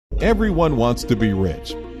Everyone wants to be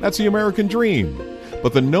rich. That's the American dream.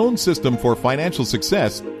 But the known system for financial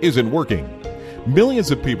success isn't working.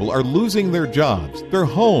 Millions of people are losing their jobs, their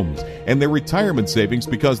homes, and their retirement savings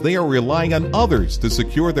because they are relying on others to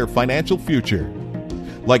secure their financial future.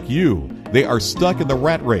 Like you, they are stuck in the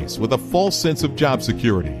rat race with a false sense of job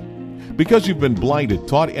security. Because you've been blinded,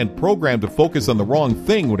 taught, and programmed to focus on the wrong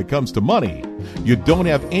thing when it comes to money, you don't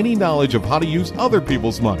have any knowledge of how to use other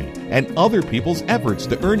people's money and other people's efforts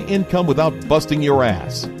to earn income without busting your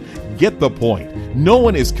ass. Get the point. No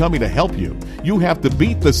one is coming to help you. You have to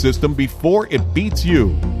beat the system before it beats you.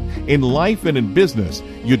 In life and in business,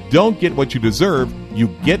 you don't get what you deserve, you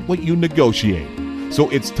get what you negotiate. So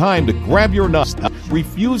it's time to grab your nuts,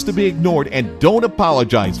 refuse to be ignored, and don't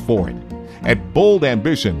apologize for it. At Bold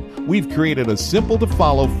Ambition, we've created a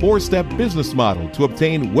simple-to-follow 4-step business model to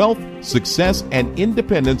obtain wealth, success, and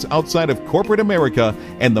independence outside of corporate America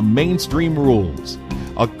and the mainstream rules.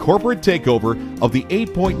 A corporate takeover of the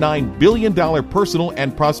 $8.9 billion personal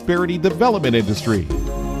and prosperity development industry.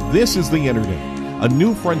 This is the Internet, a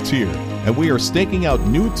new frontier, and we are staking out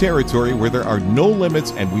new territory where there are no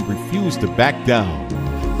limits and we refuse to back down.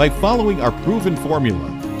 By following our proven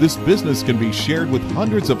formula, this business can be shared with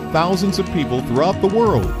hundreds of thousands of people throughout the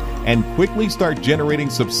world and quickly start generating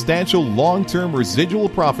substantial long-term residual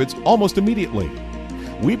profits almost immediately.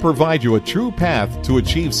 We provide you a true path to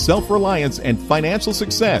achieve self-reliance and financial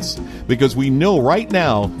success because we know right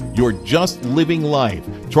now you're just living life,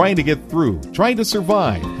 trying to get through, trying to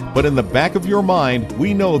survive. But in the back of your mind,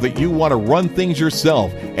 we know that you want to run things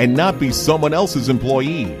yourself and not be someone else's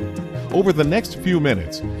employee. Over the next few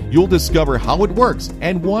minutes, you'll discover how it works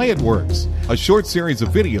and why it works. A short series of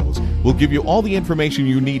videos will give you all the information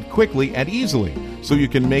you need quickly and easily so you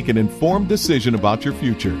can make an informed decision about your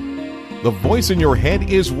future. The voice in your head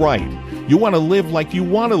is right. You want to live like you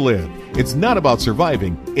want to live. It's not about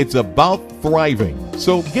surviving, it's about thriving.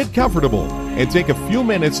 So get comfortable and take a few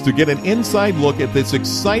minutes to get an inside look at this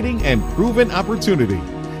exciting and proven opportunity.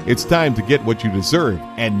 It's time to get what you deserve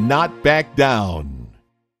and not back down.